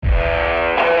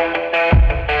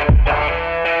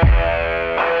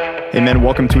Amen.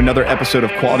 Welcome to another episode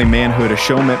of Quality Manhood, a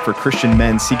show meant for Christian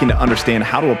men seeking to understand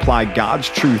how to apply God's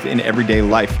truth in everyday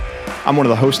life. I'm one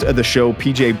of the hosts of the show,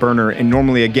 PJ Burner, and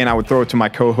normally, again, I would throw it to my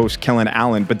co-host, Kellen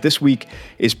Allen, but this week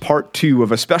is part 2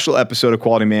 of a special episode of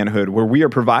Quality Manhood, where we are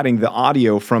providing the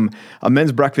audio from a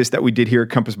men's breakfast that we did here at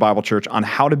Compass Bible Church on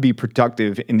how to be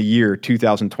productive in the year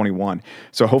 2021.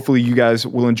 So hopefully you guys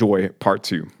will enjoy part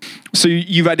 2. So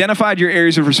you've identified your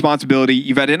areas of responsibility,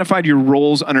 you've identified your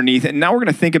roles underneath, and now we're going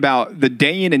to think about the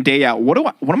day in and day out. What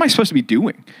am I supposed to be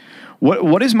doing?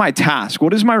 What is my task?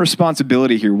 What is my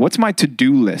responsibility here? What's my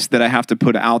to-do list that I have to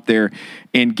put out there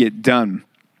and get done?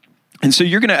 And so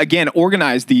you're going to, again,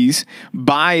 organize these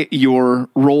by your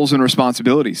roles and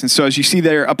responsibilities. And so as you see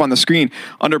there up on the screen,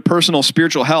 under personal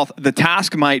spiritual health, the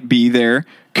task might be there,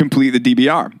 complete the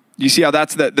DBR. You see how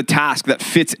that's the task that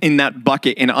fits in that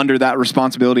bucket and under that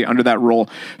responsibility, under that role.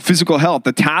 Physical health,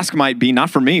 the task might be,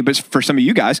 not for me, but for some of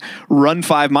you guys, run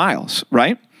 5 miles,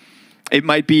 right? It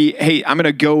might be, hey, I'm going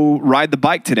to go ride the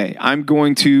bike today. I'm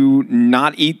going to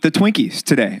not eat the Twinkies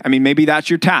today. I mean, maybe that's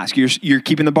your task. You're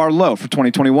keeping the bar low for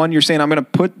 2021. You're saying, I'm going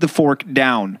to put the fork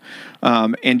down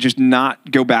and just not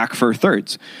go back for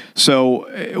thirds. So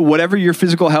whatever your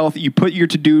physical health, you put your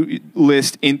to-do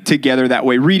list in together that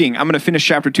way. Reading, I'm going to finish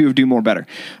chapter 2 of Do More Better.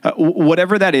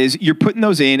 Whatever that is, you're putting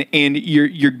those in and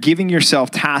you're giving yourself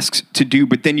tasks to do,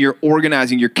 but then you're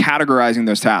organizing, you're categorizing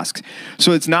those tasks.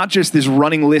 So it's not just this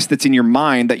running list that's in your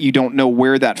mind that you don't know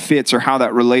where that fits or how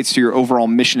that relates to your overall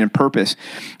mission and purpose.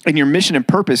 And your mission and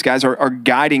purpose, guys, are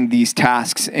guiding these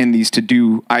tasks and these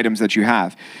to-do items that you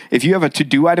have. If you have a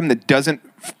to-do item that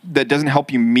doesn't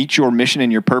help you meet your mission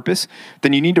and your purpose,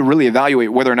 then you need to really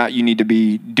evaluate whether or not you need to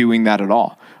be doing that at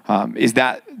all. Is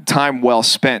that time well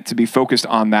spent to be focused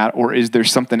on that, or is there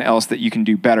something else that you can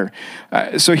do better?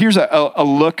 So here's a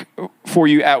look for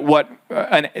you at what,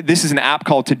 this is an app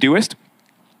called Todoist,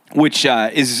 which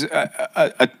is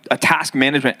a task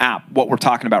management app, what we're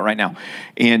talking about right now.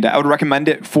 And I would recommend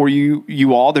it for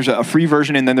you all. There's a free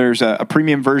version, and then there's a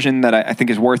premium version that I think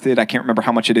is worth it. I can't remember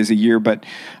how much it is a year, but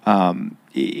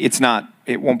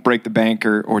it won't break the bank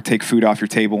or take food off your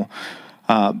table.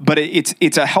 But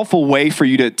it's a helpful way for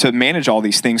you to manage all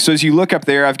these things. So as you look up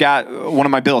there, I've got one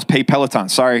of my bills, pay Peloton.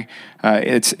 Sorry,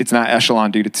 it's not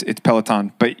Echelon, dude. It's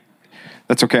Peloton, but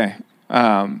that's okay.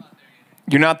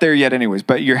 You're not there yet anyways,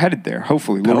 but you're headed there,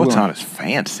 hopefully. Peloton is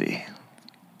fancy.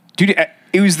 Dude,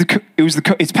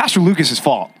 it's Pastor Lucas's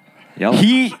fault. Yellow.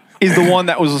 He is the one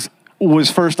that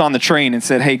was first on the train and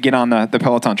said, hey, get on the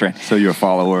Peloton train. So you're a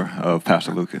follower of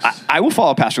Pastor Lucas? I will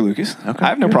follow Pastor Lucas. Okay, I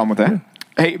have no problem with that.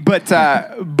 Hey, but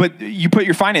you put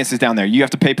your finances down there. You have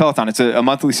to pay Peloton. It's a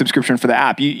monthly subscription for the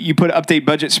app. You put update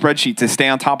budget spreadsheet to stay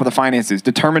on top of the finances.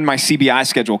 Determine my CBI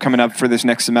schedule coming up for this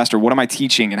next semester. What am I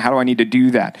teaching and how do I need to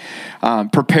do that?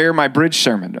 Prepare my bridge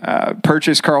sermon.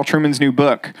 Purchase Carl Trueman's new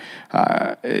book,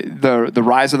 The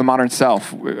Rise of the Modern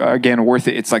Self. Again, worth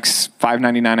it. It's like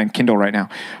 $5.99 on Kindle right now.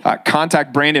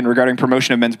 Contact Brandon regarding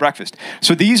promotion of men's breakfast.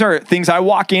 So these are things I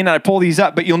walk in and I pull these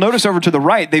up, but you'll notice over to the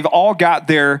right, they've all got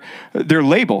their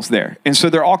labels there. And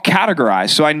so they're all categorized.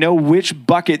 So I know which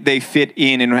bucket they fit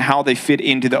in and how they fit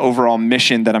into the overall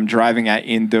mission that I'm driving at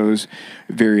in those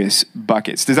various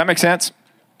buckets. Does that make sense?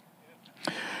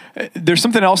 There's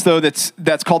something else, though,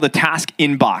 that's called the task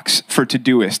inbox for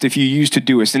Todoist, if you use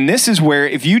Todoist. And this is where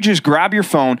if you just grab your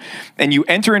phone and you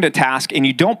enter into task and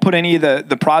you don't put any of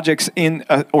the projects in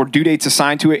or due dates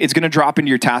assigned to it, it's going to drop into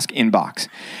your task inbox.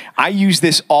 I use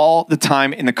this all the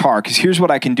time in the car because here's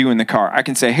what I can do in the car. I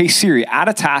can say, hey, Siri, add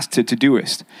a task to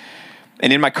Todoist.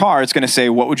 And in my car, it's going to say,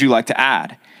 what would you like to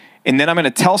add? And then I'm going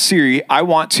to tell Siri, I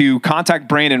want to contact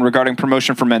Brandon regarding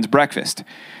promotion for men's breakfast.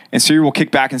 And Siri will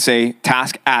kick back and say,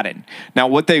 task added. Now,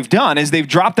 what they've done is they've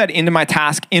dropped that into my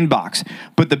task inbox.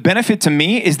 But the benefit to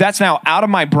me is that's now out of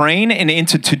my brain and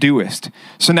into Todoist.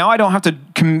 So now I don't have to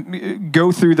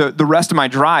go through the rest of my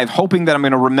drive hoping that I'm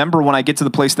going to remember when I get to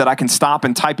the place that I can stop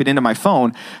and type it into my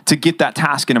phone to get that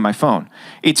task into my phone.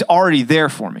 It's already there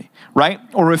for me, right?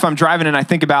 Or if I'm driving and I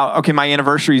think about, okay, my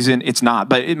anniversary's it's not,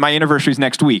 but my anniversary's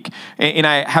next week. And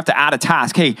I have to add a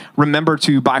task. Hey, remember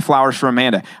to buy flowers for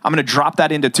Amanda. I'm going to drop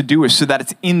that into Todoist so that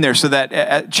it's in there, so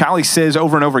that Charlie says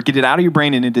over and over, get it out of your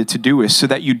brain and into Todoist so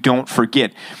that you don't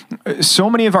forget.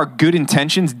 So many of our good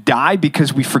intentions die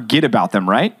because we forget about them,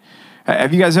 right?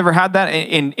 Have you guys ever had that?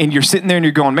 And you're sitting there and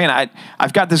you're going, man,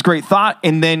 I've got this great thought,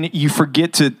 and then you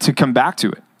forget to come back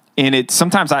to it. And it's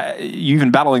sometimes you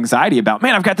even battle anxiety about,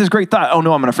 man, I've got this great thought. Oh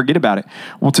no, I'm going to forget about it.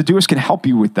 Well, Todoist can help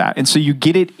you with that. And so you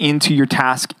get it into your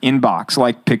task inbox,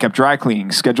 like pick up dry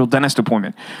cleaning, schedule dentist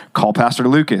appointment, call Pastor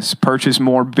Lucas, purchase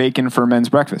more bacon for men's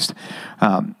breakfast.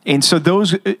 And so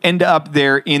those end up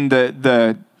there in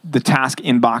the the task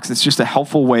inbox. It's just a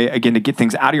helpful way, again, to get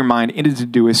things out of your mind into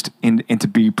Todoist and to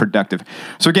be productive.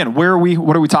 So again, where are we?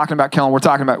 What are we talking about, Kellen? We're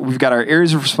talking about, we've got our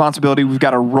areas of responsibility, we've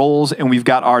got our roles, and we've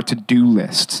got our to-do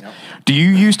lists. Yep. Do you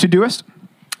use Todoist?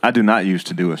 I do not use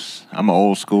Todoist. I'm an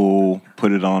old school,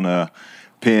 put it on a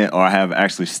pen, or I have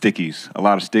actually stickies, a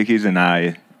lot of stickies, and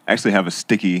I actually have a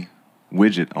sticky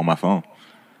widget on my phone.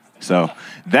 So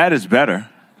that is better.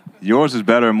 Yours is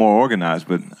better and more organized,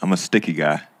 but I'm a sticky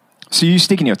guy. So you use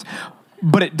sticky notes.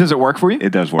 But does it work for you?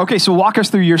 It does work. Okay, so walk us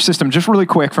through your system just really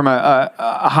quick from a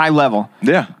high level.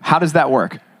 Yeah. How does that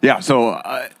work? Yeah, so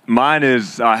mine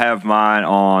is, I have mine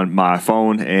on my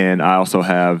phone, and I also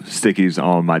have stickies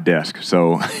on my desk.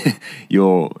 So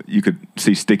you could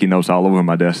see sticky notes all over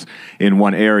my desk in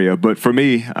one area. But for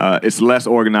me, it's less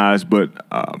organized, but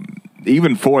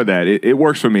even for that, it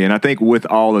works for me. And I think with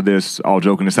all of this, all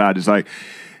joking aside, it's like,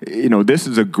 this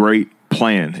is a great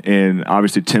plan. And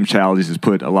obviously Tim Challies has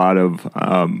put a lot of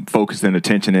focus and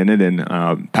attention in it, and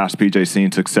Pastor PJ's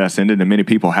seen success in it, and many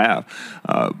people have.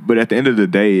 But at the end of the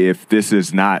day, if this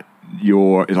is not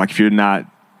if you're not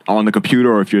on the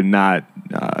computer, or if you're not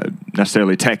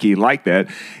necessarily techie like that,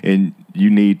 and you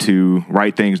need to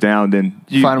write things down, then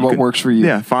find what works for you.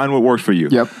 Yeah, find what works for you.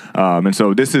 Yep. And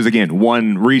so this is, again,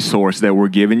 one resource that we're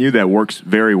giving you that works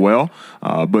very well.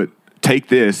 But take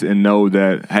this and know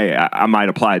that, hey, I might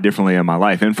apply it differently in my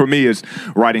life. And for me, it's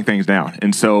writing things down.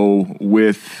 And so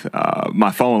with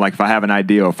my phone, like if I have an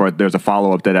idea, or if there's a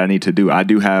follow-up that I need to do, I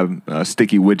do have a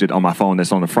sticky widget on my phone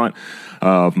that's on the front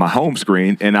of my home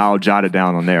screen, and I'll jot it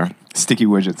down on there. Sticky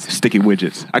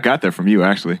widgets. I got that from you,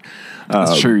 actually.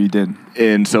 That's true, you did.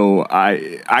 And so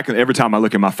I can, every time I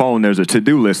look at my phone, there's a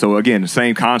to-do list. So again, the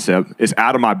same concept. It's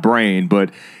out of my brain,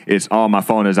 but it's on my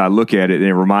phone as I look at it, and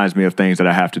it reminds me of things that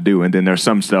I have to do. And then there's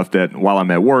some stuff that while I'm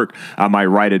at work, I might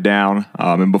write it down.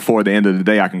 And before the end of the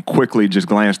day, I can quickly just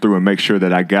glance through and make sure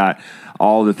that I got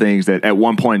all the things that at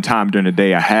one point in time during the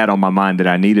day I had on my mind that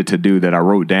I needed to do, that I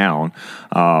wrote down.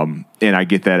 And I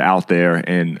get that out there,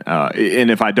 and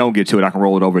if I don't get to it, I can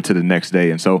roll it over to the next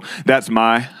day. And so that's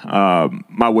my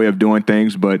way of doing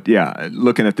things. But yeah,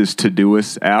 looking at this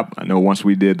Todoist app, I know once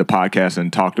we did the podcast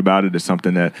and talked about it, it's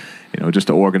something that, just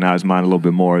to organize mine a little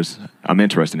bit more, I'm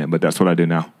interested in. But that's what I do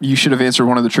now. You should have answered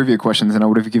one of the trivia questions, and I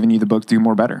would have given you the book Do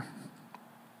More Better.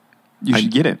 You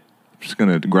should get it. I'm just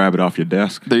gonna grab it off your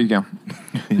desk. There you go.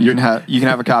 You can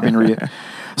have a copy and read it.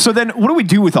 So then what do we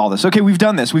do with all this? Okay, we've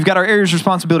done this. We've got our areas of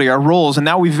responsibility, our roles, and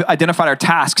now we've identified our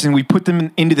tasks, and we put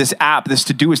them into this app, this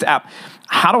Todoist app.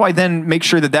 How do I then make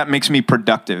sure that makes me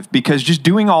productive? Because just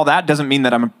doing all that doesn't mean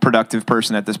that I'm a productive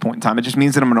person at this point in time. It just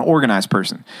means that I'm an organized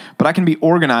person. But I can be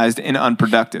organized and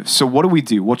unproductive. So what do we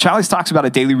do? Well, Challies talks about a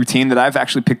daily routine that I've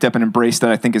actually picked up and embraced that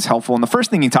I think is helpful. And the first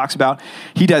thing he talks about,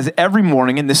 he does every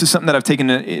morning, and this is something that I've taken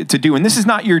to do. And this is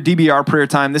not your DBR prayer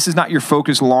time. This is not your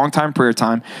focused long time prayer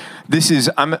time. This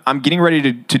is, I'm getting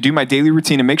ready to do my daily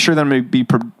routine and make sure that I'm going to be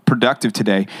productive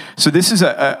today. So this is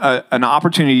an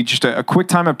opportunity, just a quick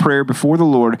time of prayer before the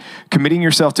Lord, committing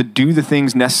yourself to do the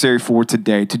things necessary for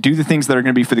today, to do the things that are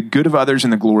going to be for the good of others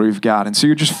and the glory of God. And so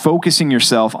you're just focusing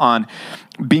yourself on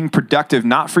being productive,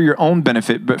 not for your own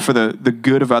benefit, but for the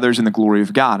good of others and the glory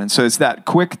of God. And so it's that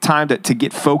quick time to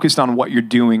get focused on what you're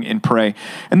doing and pray.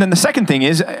 And then the second thing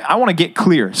is I want to get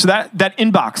clear. So that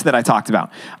inbox that I talked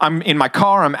about, I'm in my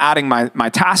car, I'm adding my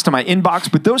task to my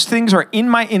inbox, but those things are in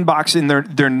my inbox, and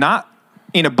they're not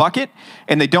in a bucket,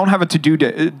 and they don't have a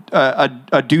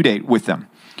due date with them.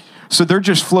 So they're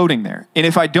just floating there. And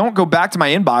if I don't go back to my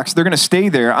inbox, they're going to stay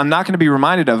there. I'm not going to be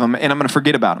reminded of them, and I'm going to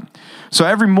forget about them. So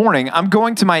every morning, I'm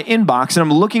going to my inbox, and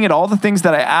I'm looking at all the things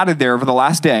that I added there over the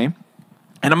last day.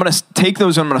 And I'm going to take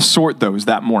those and I'm going to sort those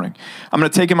that morning. I'm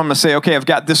going to take them. I'm going to say, okay, I've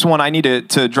got this one I need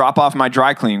to drop off my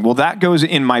dry cleaning. Well, that goes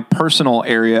in my personal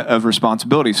area of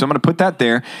responsibility. So I'm going to put that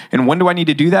there. And when do I need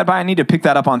to do that by? I need to pick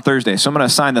that up on Thursday. So I'm going to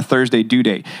assign the Thursday due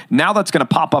date. Now that's going to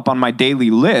pop up on my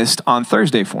daily list on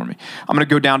Thursday for me. I'm going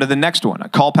to go down to the next one. I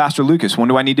call Pastor Lucas. When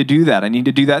do I need to do that? I need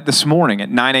to do that this morning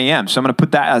at 9 a.m. So I'm going to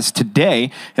put that as today,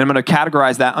 and I'm going to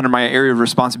categorize that under my area of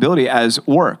responsibility as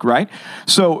work, right?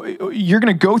 So you're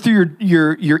going to go through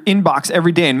your inbox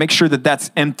every day and make sure that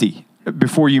that's empty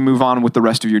before you move on with the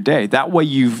rest of your day. That way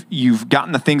you've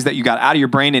gotten the things that you got out of your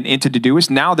brain and into Todoist.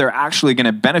 Now they're actually going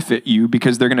to benefit you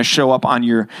because they're going to show up on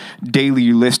your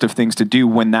daily list of things to do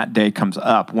when that day comes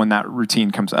up, when that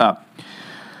routine comes up.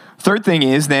 Third thing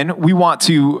is then we want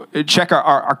to check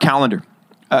our calendar.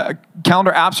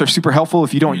 Calendar apps are super helpful.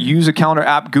 If you don't use a calendar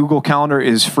app, Google Calendar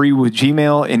is free with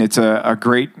Gmail, and it's a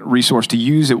great resource to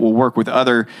use. It will work with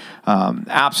other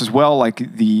apps as well,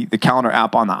 like the calendar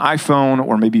app on the iPhone,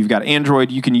 or maybe you've got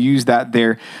Android. You can use that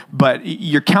there. But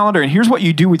your calendar, and here's what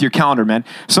you do with your calendar, man.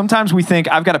 Sometimes we think,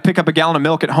 I've got to pick up a gallon of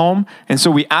milk at home, and so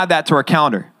we add that to our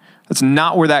calendar. That's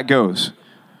not where that goes.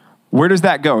 Where does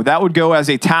that go? That would go as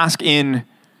a task in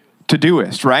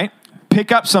Todoist, right?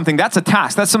 Pick up something. That's a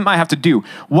task. That's something I have to do.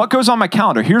 What goes on my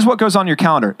calendar? Here's what goes on your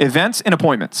calendar. Events and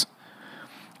appointments.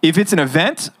 If it's an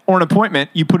event or an appointment,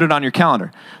 you put it on your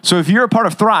calendar. So if you're a part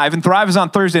of Thrive, and Thrive is on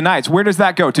Thursday nights, where does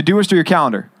that go? Todoist or your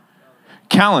calendar?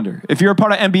 Calendar. If you're a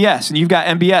part of MBS, and you've got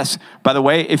MBS, by the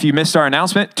way, if you missed our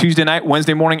announcement, Tuesday night,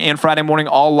 Wednesday morning, and Friday morning,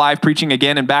 all live preaching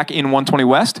again and back in 120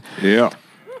 West. Yeah.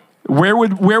 Where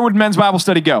would men's Bible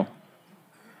study go?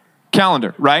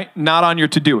 Calendar, right? Not on your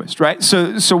Todoist, right?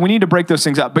 So we need to break those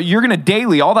things up. But you're going to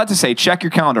daily, all that to say, check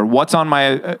your calendar. What's on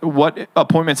my, what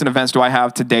appointments and events do I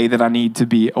have today that I need to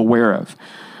be aware of?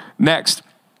 Next,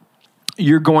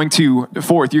 you're going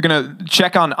to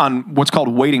check on what's called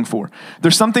waiting for.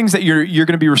 There's some things that you're going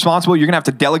to be responsible. You're going to have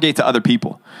to delegate to other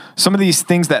people. Some of these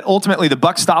things that ultimately the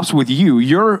buck stops with you.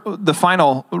 You're the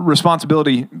final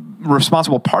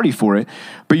responsible party for it,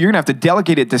 but you're going to have to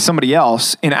delegate it to somebody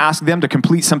else and ask them to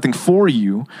complete something for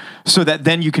you so that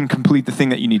then you can complete the thing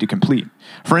that you need to complete.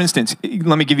 For instance,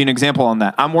 let me give you an example on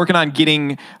that. I'm working on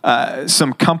getting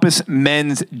some Compass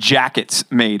men's jackets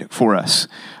made for us.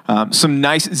 Some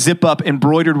nice zip-up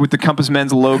embroidered with the Compass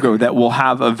Men's logo that we'll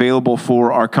have available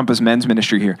for our Compass Men's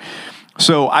ministry here.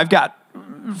 So I've got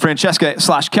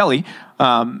Francesca/Kelly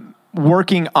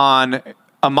working on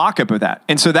a mock-up of that.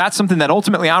 And so that's something that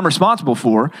ultimately I'm responsible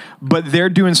for, but they're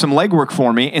doing some legwork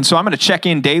for me. And so I'm going to check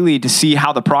in daily to see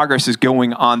how the progress is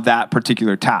going on that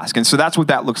particular task. And so that's what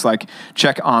that looks like.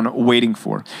 Check on waiting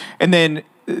for. And then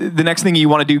the next thing you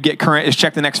want to do, get current, is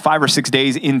check the next 5 or 6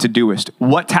 days in Todoist.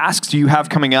 What tasks do you have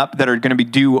coming up that are going to be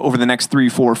due over the next 3,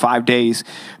 4, 5 days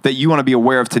that you want to be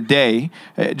aware of today,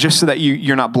 just so that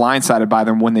you're not blindsided by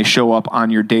them when they show up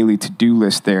on your daily to-do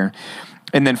list there.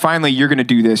 And then finally, you're going to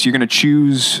do this. You're going to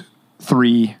choose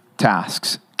 3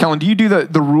 tasks. Kellen, do you do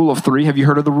the rule of 3? Have you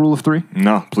heard of the rule of 3?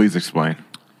 No, please explain.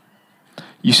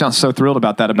 You sound so thrilled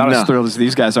about that, as thrilled as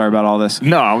these guys are about all this.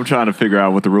 No, I'm trying to figure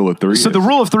out what the rule of 3 is. So the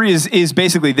rule of 3 is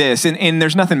basically this, and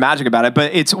there's nothing magic about it,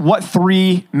 but it's what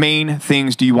 3 main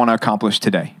things do you want to accomplish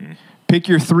today? Pick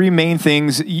your 3 main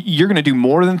things. You're going to do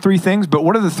more than 3 things, but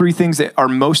what are the 3 things that are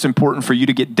most important for you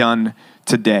to get done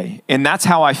today? And that's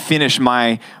how I finish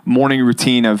my morning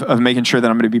routine of making sure that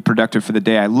I'm going to be productive for the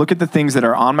day. I look at the things that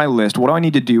are on my list. What do I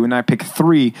need to do? And I pick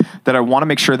 3 that I want to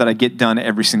make sure that I get done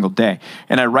every single day.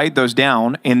 And I write those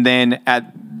down. And then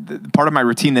part of my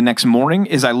routine the next morning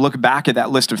is I look back at that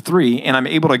list of 3 and I'm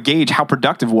able to gauge how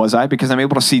productive was I, because I'm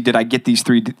able to see, did I get these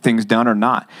 3 things done or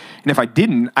not? And if I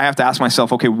didn't, I have to ask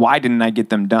myself, okay, why didn't I get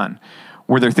them done?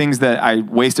 Were there things that I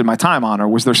wasted my time on, or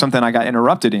was there something I got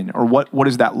interrupted in, or what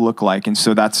does that look like? And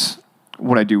so that's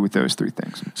what I do with those 3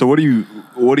 things. So what do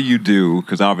you do?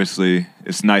 Because obviously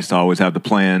it's nice to always have the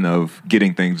plan of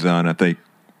getting things done. I think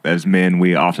as men,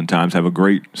 we oftentimes have a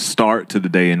great start to the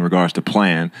day in regards to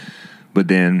plan, but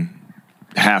then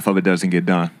half of it doesn't get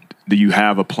done. Do you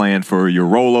have a plan for your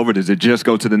rollover? Does it just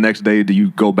go to the next day? Do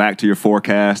you go back to your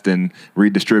forecast and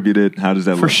redistribute it? How does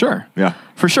that look? For sure. Yeah.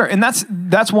 For sure. And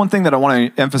that's one thing that I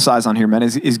want to emphasize on here, man,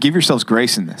 is give yourselves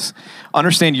grace in this.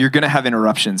 Understand you're going to have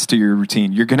interruptions to your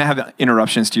routine. You're going to have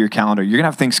interruptions to your calendar. You're going to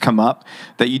have things come up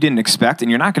that you didn't expect,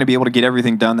 and you're not going to be able to get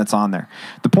everything done that's on there.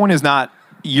 The point is not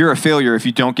you're a failure if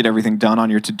you don't get everything done on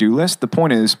your to-do list. The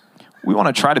point is we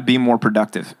want to try to be more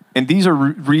productive. And these are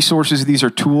resources, these are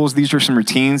tools, these are some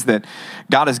routines that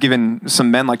God has given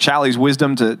some men like Charlie's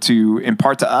wisdom to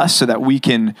impart to us so that we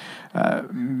can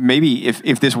maybe,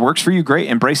 if this works for you, great,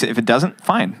 embrace it. If it doesn't,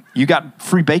 fine. You got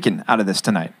free bacon out of this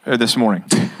tonight, or this morning.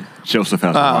 Joseph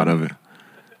has a lot of it.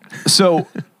 So,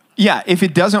 yeah, if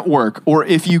it doesn't work, or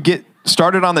if you get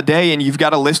started on the day and you've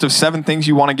got a list of 7 things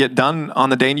you want to get done on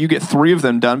the day, and you get 3 of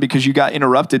them done because you got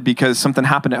interrupted because something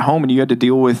happened at home and you had to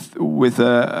deal with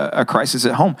a crisis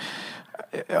at home.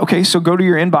 Okay, so go to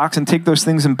your inbox and take those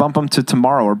things and bump them to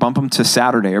tomorrow, or bump them to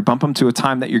Saturday, or bump them to a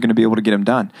time that you're going to be able to get them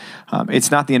done. It's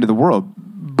not the end of the world.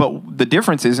 But the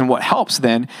difference is, and what helps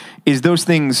then, is those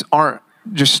things aren't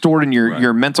just stored in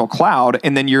your mental cloud,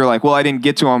 and then you're like, well, I didn't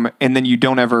get to them, and then you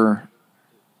don't ever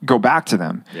go back to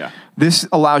them. Yeah. This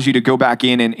allows you to go back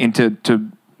in and to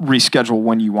reschedule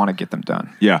when you want to get them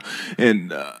done. Yeah.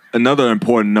 And another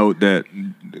important note that,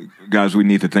 guys, we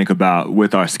need to think about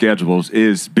with our schedules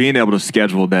is being able to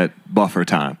schedule that buffer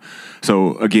time.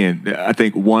 So, again, I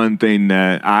think one thing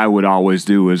that I would always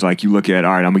do is, like, you look at,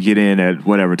 all right, I'm going to get in at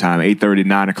whatever time, 8:30,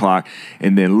 9 o'clock,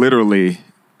 and then literally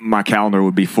my calendar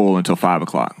would be full until 5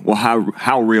 o'clock. Well,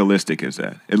 how realistic is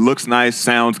that? It looks nice,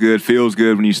 sounds good, feels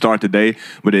good when you start the day,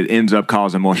 but it ends up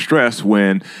causing more stress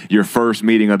when your first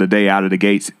meeting of the day out of the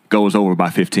gates goes over by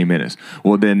 15 minutes.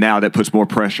 Well, then now that puts more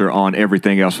pressure on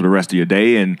everything else for the rest of your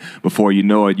day, and before you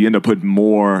know it, you end up putting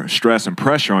more stress and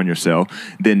pressure on yourself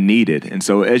than needed. And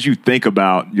so as you think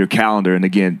about your calendar, and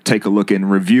again, take a look and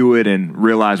review it and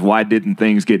realize why didn't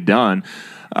things get done,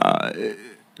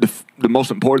 the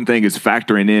most important thing is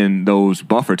factoring in those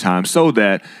buffer times so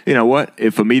that, you know what,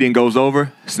 if a meeting goes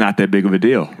over, it's not that big of a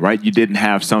deal, right? You didn't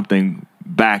have something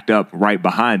backed up right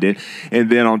behind it.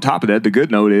 And then on top of that, the good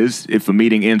note is if a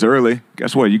meeting ends early,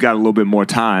 guess what? You got a little bit more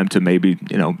time to maybe,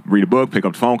 read a book, pick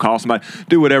up the phone, call somebody,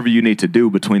 do whatever you need to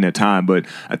do between that time. But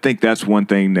I think that's one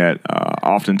thing that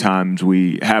oftentimes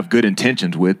we have good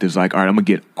intentions with is like, all right, I'm going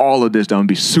to get all of this done,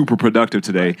 be super productive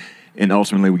today. And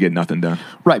ultimately, we get nothing done.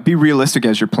 Right. Be realistic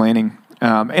as you're planning.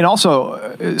 And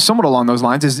also, somewhat along those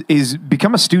lines, is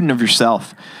become a student of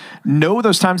yourself. Know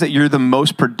those times that you're the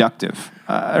most productive.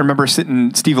 I remember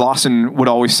Steve Lawson would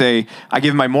always say, I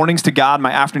give my mornings to God,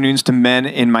 my afternoons to men,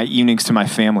 and my evenings to my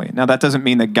family. Now, that doesn't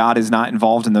mean that God is not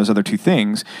involved in those other two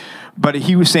things. But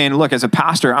he was saying, look, as a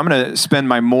pastor, I'm going to spend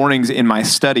my mornings in my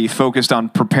study focused on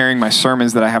preparing my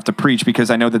sermons that I have to preach because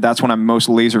I know that that's when I'm most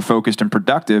laser focused and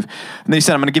productive. And they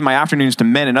said, I'm going to give my afternoons to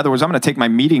men. In other words, I'm going to take my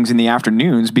meetings in the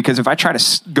afternoons because if I try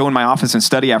to go in my office and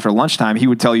study after lunchtime, he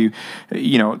would tell you,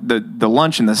 the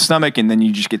lunch and the stomach, and then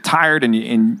you just get tired.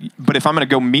 But if I'm going to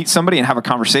go meet somebody and have a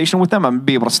conversation with them, I'm going to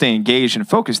be able to stay engaged and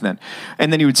focused then.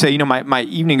 And then he would say, my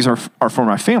evenings are for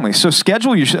my family. So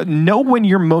schedule yourself. Know when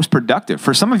you're most productive.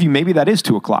 For some of you, maybe that is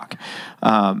 2 o'clock.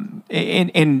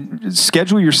 And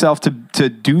schedule yourself to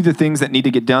do the things that need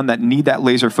to get done, that need that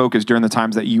laser focus during the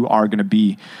times that you are going to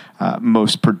be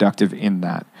most productive in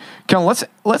that. Kellen,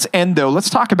 let's end though. Let's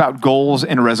talk about goals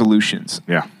and resolutions.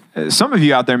 Yeah. Some of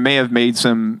you out there may have made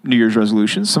some New Year's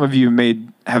resolutions. Some of you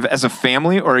have as a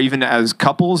family or even as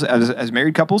couples, as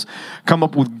married couples, come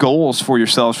up with goals for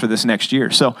yourselves for this next year.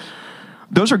 So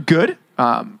those are good.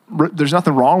 There's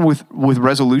nothing wrong with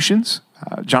resolutions.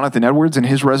 Jonathan Edwards and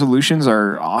his resolutions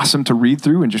are awesome to read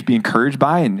through and just be encouraged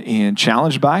by and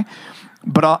challenged by.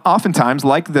 But oftentimes,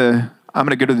 like I'm going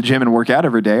to go to the gym and work out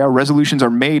every day, our resolutions are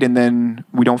made and then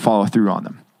we don't follow through on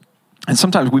them. And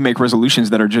sometimes we make resolutions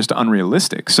that are just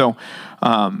unrealistic. So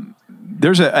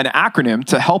there's an acronym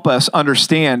to help us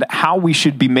understand how we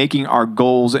should be making our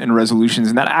goals and resolutions.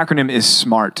 And that acronym is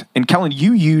SMART. And Kellen,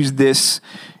 you used this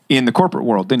in the corporate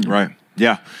world, didn't you? Right.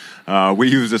 Yeah. We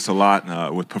use this a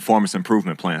lot with performance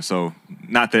improvement plans. So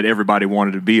not that everybody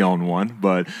wanted to be on one,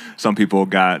 but some people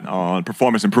got on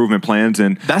performance improvement plans.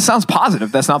 And that sounds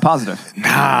positive. That's not positive.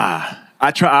 Nah.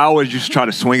 I always just try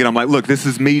to swing it. I'm like, look, this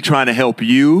is me trying to help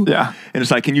you. Yeah. And it's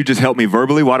like, can you just help me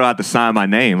verbally? Why do I have to sign my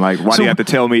name? Like, why do you have to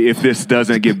tell me if this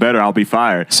doesn't get better, I'll be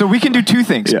fired? So we can do two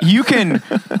things. Yeah. You can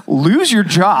lose your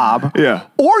job. Yeah.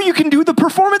 Or you can do the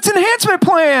performance enhancement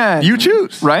plan. You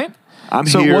choose. Right? I'm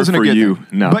here for you.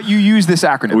 No. But you use this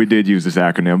acronym. We did use this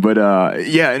acronym. But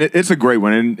and it's a great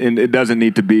one. And it doesn't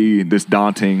need to be this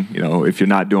daunting, if you're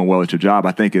not doing well at your job.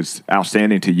 I think it's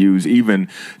outstanding to use even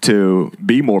to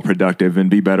be more productive and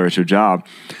be better at your job.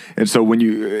 And so when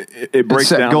it breaks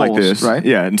down goals, like this. Right?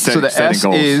 Yeah. And so the S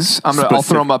goals is, I'll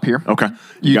throw them up here. Okay.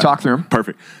 You talk through them.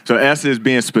 Perfect. So S is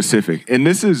being specific. And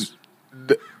this is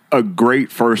a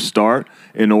great first start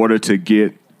in order to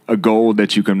get a goal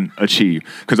that you can achieve.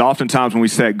 Because oftentimes when we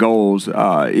set goals,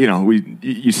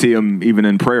 you see them even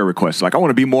in prayer requests. Like, I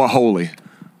want to be more holy.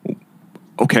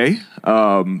 Okay.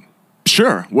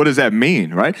 Sure. What does that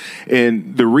mean, right?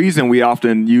 And the reason we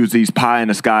often use these pie in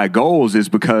the sky goals is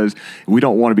because we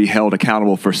don't want to be held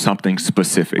accountable for something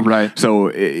specific. Right. So,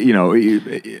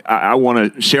 I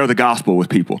want to share the gospel with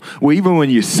people. Well, even when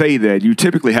you say that, you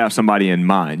typically have somebody in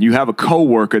mind. You have a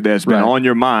coworker that's been on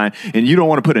your mind, and you don't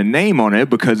want to put a name on it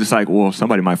because it's like, well,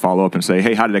 somebody might follow up and say,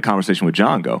 hey, how did that conversation with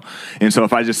John go? And so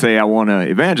if I just say I want to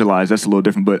evangelize, that's a little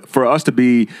different. But for us to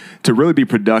really be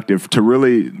productive, to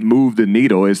really move the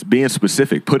needle is being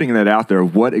specific, putting that out there,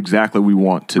 what exactly we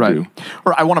want to do.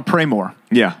 Or I want to pray more.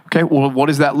 Yeah. Okay, well, what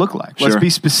does that look like? Sure. Let's be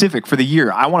specific for the year.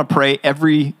 I want to pray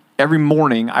every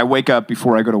morning I wake up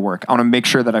before I go to work. I want to make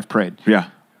sure that I've prayed. Yeah.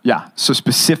 Yeah, so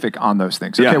specific on those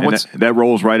things. Okay, yeah, that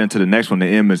rolls right into the next one. The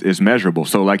M is measurable.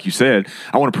 So like you said,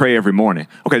 I want to pray every morning.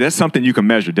 Okay, that's something you can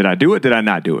measure. Did I do it? Did I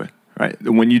not do it? Right?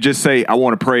 When you just say, I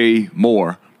want to pray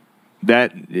more,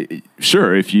 that,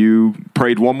 sure, if you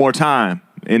prayed one more time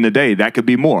in the day, that could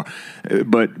be more.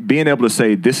 But being able to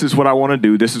say, this is what I want to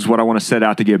do, this is what I want to set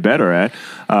out to get better at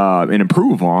and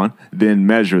improve on, then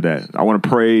measure that. I want to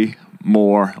pray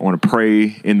more. I want to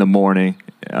pray in the morning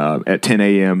at 10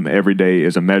 a.m. every day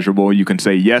is a measurable. You can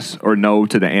say yes or no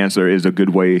to the answer is a good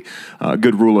way,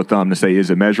 good rule of thumb to say, is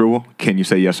it measurable? Can you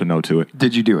say yes or no to it?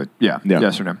 Did you do it? Yeah.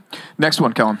 Yes or no. Next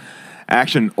one, Kellen.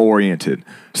 Action-oriented.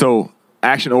 So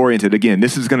action-oriented, again,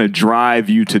 this is going to drive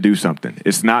you to do something.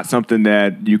 It's not something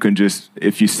that you can just,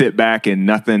 if you sit back and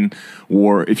nothing,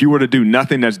 or if you were to do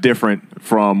nothing that's different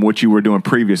from what you were doing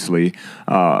previously,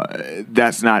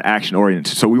 that's not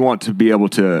action-oriented. So we want to be able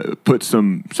to put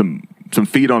some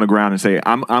feet on the ground and say,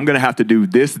 I'm going to have to do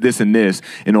this, this, and this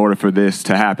in order for this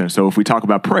to happen. So if we talk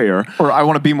about prayer. Or I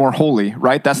want to be more holy,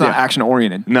 right? That's not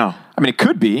action-oriented. No. I mean, it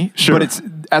could be, sure, but it's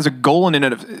as a goal in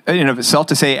and of itself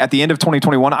to say at the end of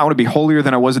 2021, I want to be holier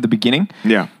than I was at the beginning.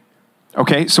 Yeah.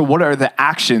 Okay, so what are the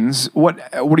actions? What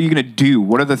are you going to do?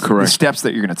 What are the steps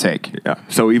that you're going to take? Yeah.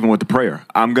 So even with the prayer,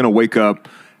 I'm going to wake up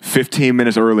 15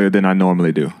 minutes earlier than I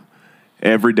normally do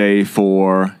every day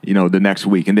for, the next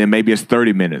week. And then maybe it's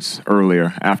 30 minutes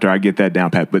earlier after I get that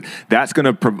down pat. But that's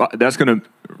going to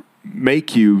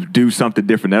make you do something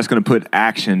different. That's going to put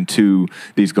action to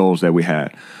these goals that we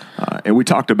had. And we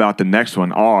talked about the next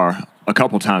one a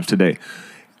couple times today.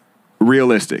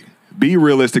 Realistic. Be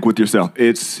realistic with yourself.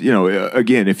 It's,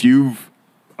 again, if you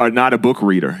are not a book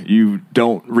reader, you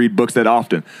don't read books that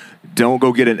often, don't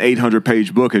go get an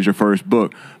 800-page book as your first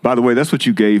book. By the way, that's what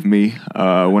you gave me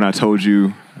when I told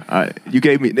you. You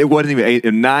gave me, it wasn't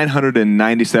even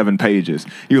 997 pages.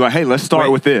 You were like, hey, let's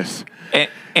start with this.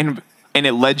 And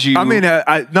it led you. I mean,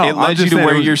 no. It led you to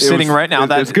where you're sitting right now.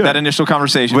 That initial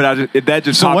conversation. But that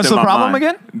just. So what's the problem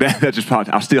again? That just popped.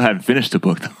 I still haven't finished the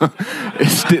book though.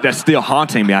 That's still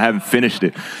haunting me. I haven't finished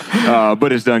it,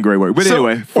 but it's done great work. But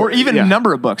anyway, or even a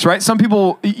number of books, right? Some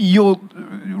people you'll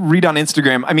read on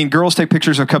Instagram. I mean, girls take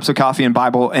pictures of cups of coffee and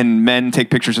Bible, and men take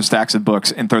pictures of stacks of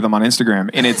books and throw them on Instagram.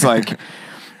 And it's like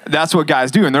that's what guys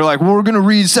do. And they're like, well, we're going to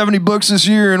read 70 books this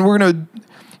year, and we're going to.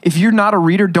 If you're not a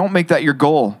reader, don't make that your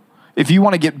goal. If you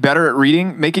want to get better at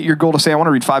reading, make it your goal to say, I want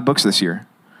to read 5 books this year.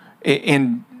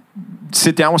 And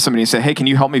sit down with somebody and say, hey, can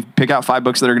you help me pick out 5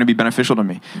 books that are going to be beneficial to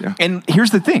me? Yeah. And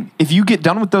here's the thing. If you get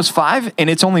done with those 5 and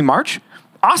it's only March,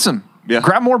 awesome. Yeah.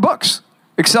 Grab more books.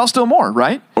 Excel still more,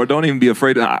 right? Or don't even be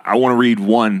afraid. I want to read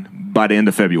 1 by the end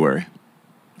of February.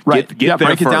 Right. Get there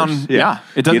break first. It down. Yeah.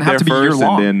 It doesn't have to be year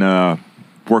long. And then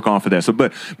work on for that. So,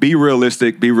 but be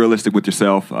realistic. Be realistic with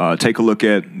yourself. Take a look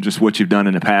at just what you've done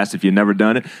in the past. If you've never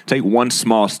done it, take one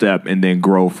small step and then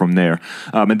grow from there.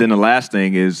 And then the last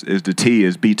thing is the T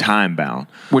is be time bound,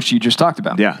 which you just talked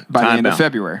about. Yeah, by the end of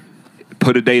February.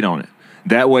 Put a date on it.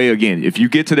 That way, again, if you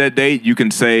get to that date, you can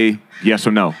say yes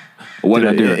or no.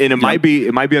 It might be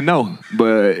a no,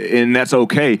 and that's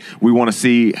okay. We want to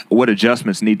see what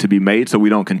adjustments need to be made so we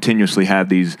don't continuously have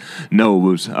these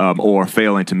no's or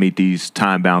failing to meet these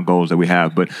time-bound goals that we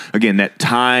have. But again, that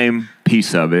time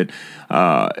piece of it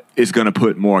is going to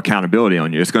put more accountability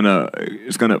on you. It's going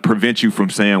to prevent you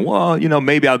from saying, well,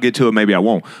 maybe I'll get to it, maybe I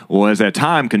won't. Well, as that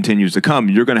time continues to come,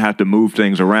 you're going to have to move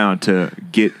things around to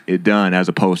get it done as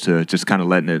opposed to just kind of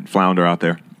letting it flounder out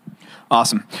there.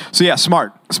 Awesome. So yeah,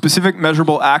 SMART, specific,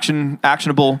 measurable,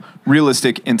 actionable,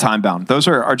 realistic, and time-bound. Those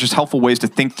are just helpful ways to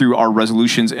think through our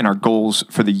resolutions and our goals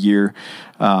for the year,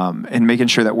 and making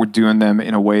sure that we're doing them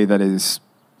in a way that is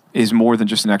more than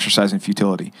just an exercise in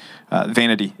futility,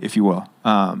 vanity, if you will,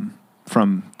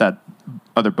 from that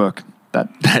other book, that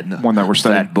one that we're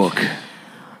studying. That book.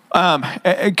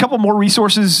 A couple more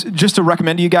resources just to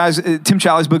recommend to you guys. Tim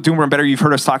Challies' book, Doing More and Better. You've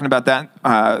heard us talking about that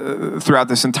throughout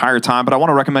this entire time, but I want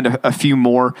to recommend a few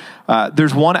more.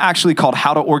 There's one actually called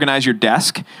How to Organize Your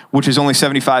Desk, which is only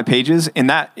 75 pages. And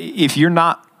that, if you're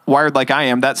not wired like I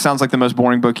am, that sounds like the most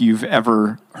boring book you've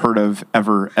ever heard of,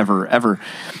 ever.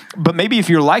 But maybe if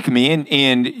you're like me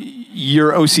and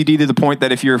you're OCD to the point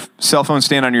that if your cell phone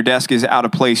stand on your desk is out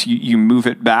of place, you move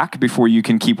it back before you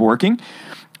can keep working.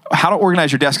 How to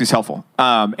Organize Your Desk is helpful.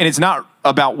 And it's not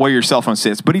about where your cell phone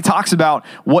sits, but he talks about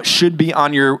what should be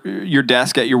on your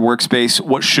desk at your workspace,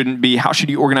 what shouldn't be, how should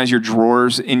you organize your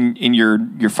drawers in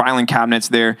your filing cabinets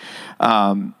there.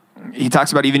 He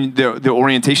talks about even the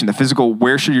orientation, the physical,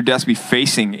 where should your desk be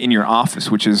facing in your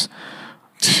office, which is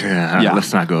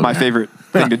let's not go my favorite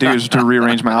thing to do is to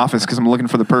rearrange my office because I'm looking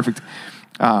for the perfect,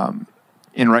 and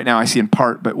right now I see in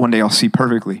part, but one day I'll see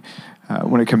perfectly.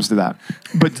 When it comes to that.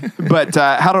 But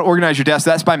How to Organize Your Desk,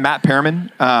 that's by Matt Perriman.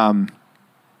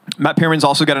 Matt Pearman's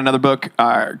also got another book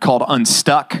called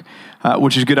Unstuck,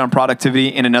 which is good on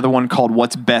productivity, and another one called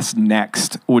What's Best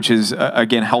Next, which is,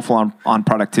 again, helpful on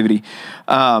productivity.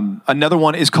 Another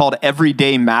one is called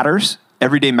Everyday Matters.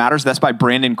 Everyday Matters, that's by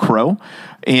Brandon Crow.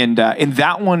 And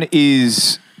that one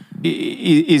is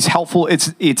helpful.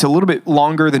 It's a little bit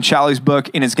longer than Shally's book,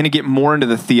 and it's going to get more into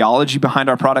the theology behind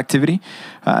our productivity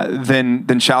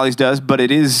than Shally's does, but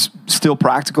it is still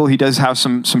practical. He does have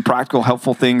some practical,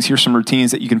 helpful things. Here's some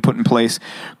routines that you can put in place.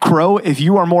 Crow, if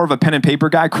you are more of a pen and paper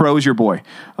guy, Crow is your boy.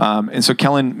 And so,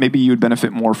 Kellen, maybe you would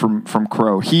benefit more from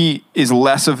Crow. He is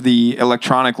less of the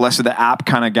electronic, less of the app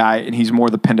kind of guy, and he's more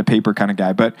the pen to paper kind of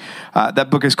guy. But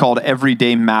that book is called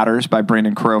Everyday Matters by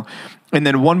Brandon Crow. And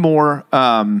then one more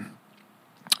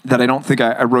that I don't think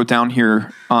I wrote down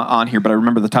here on here, but I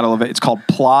remember the title of it. It's called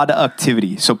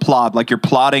Plod-Activity. So plod, like you're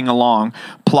plodding along,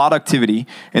 Plod-Activity,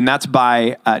 and that's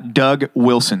by Doug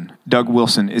Wilson. Doug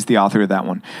Wilson is the author of that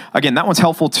one. Again, that one's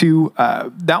helpful too.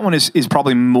 That one is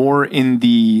probably more in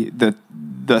the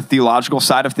theological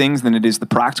side of things than it is the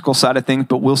practical side of things,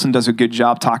 but Wilson does a good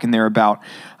job talking there about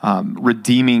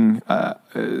redeeming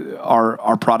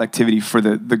our productivity for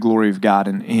the glory of God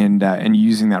and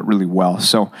using that really well.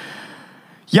 So,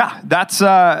 yeah, that's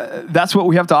what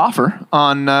we have to offer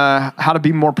on how to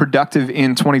be more productive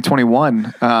in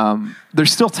 2021.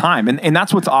 There's still time, and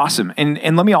that's what's awesome.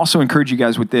 And let me also encourage you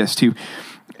guys with this too.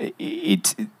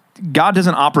 God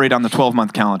doesn't operate on the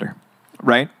 12-month calendar,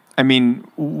 right? I mean,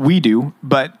 we do,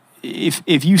 but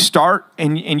if you start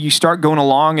and you start going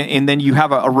along and then you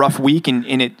have a rough week and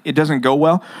it doesn't go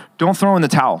well, don't throw in the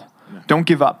towel. Don't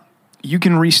give up. You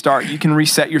can restart. You can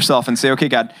reset yourself and say, okay,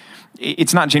 God,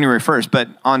 it's not January 1st, but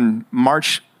on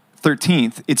March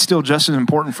 13th, it's still just as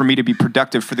important for me to be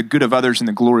productive for the good of others and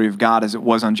the glory of God as it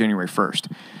was on January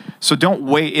 1st. So don't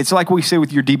wait. It's like we say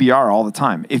with your DBR all the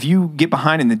time. If you get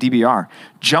behind in the DBR,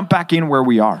 jump back in where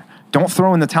we are. Don't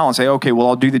throw in the towel and say, okay, well,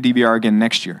 I'll do the DBR again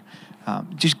next year.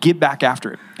 Just get back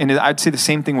after it. And I'd say the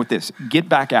same thing with this. Get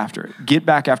back after it. Get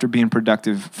back after being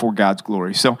productive for God's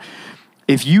glory. So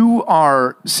if you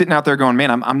are sitting out there going,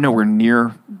 man, I'm nowhere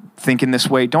near thinking this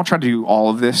way, don't try to do all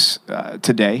of this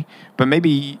today, but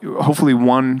maybe hopefully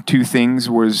 1-2 things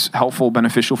was helpful,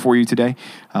 beneficial for you today.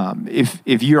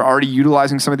 If you're already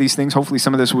utilizing some of these things, hopefully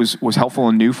some of this was helpful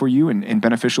and new for you and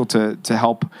beneficial to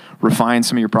help refine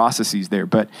some of your processes there.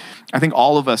 But I think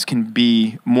all of us can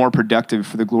be more productive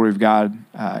for the glory of God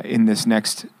in this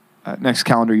next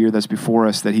calendar year that's before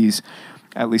us, that He's,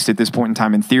 at least at this point in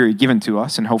time, in theory, given to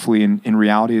us, and hopefully in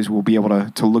reality, is we'll be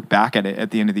able to look back at it at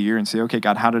the end of the year and say, okay,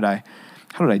 God, how did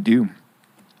I do?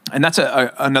 And that's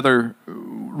another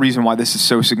reason why this is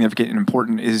so significant and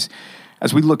important is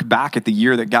as we look back at the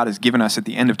year that God has given us at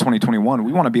the end of 2021,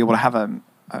 we want to be able to have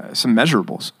some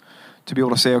measurables to be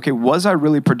able to say, okay, was I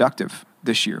really productive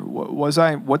this year?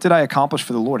 What did I accomplish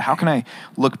for the Lord? How can I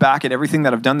look back at everything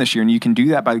that I've done this year? And you can do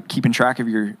that by keeping track of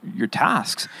your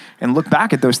tasks and look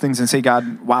back at those things and say,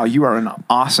 God, wow, you are an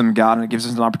awesome God. And it gives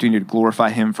us an opportunity to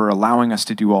glorify Him for allowing us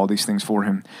to do all these things for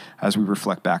Him as we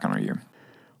reflect back on our year.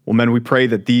 Well, men, we pray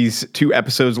that these 2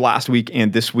 episodes last week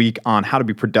and this week on how to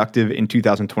be productive in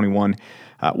 2021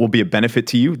 will be a benefit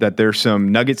to you, that there's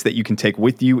some nuggets that you can take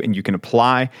with you and you can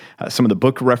apply. Some of the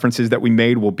book references that we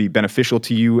made will be beneficial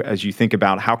to you as you think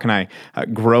about how can I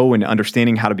grow in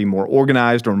understanding how to be more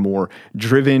organized or more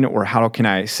driven, or how can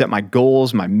I set my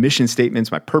goals, my mission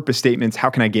statements, my purpose statements,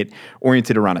 how can I get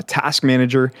oriented around a task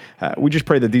manager. We just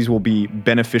pray that these will be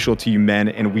beneficial to you, men,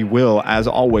 and we will, as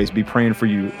always, be praying for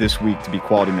you this week to be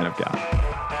quality men of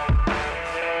God.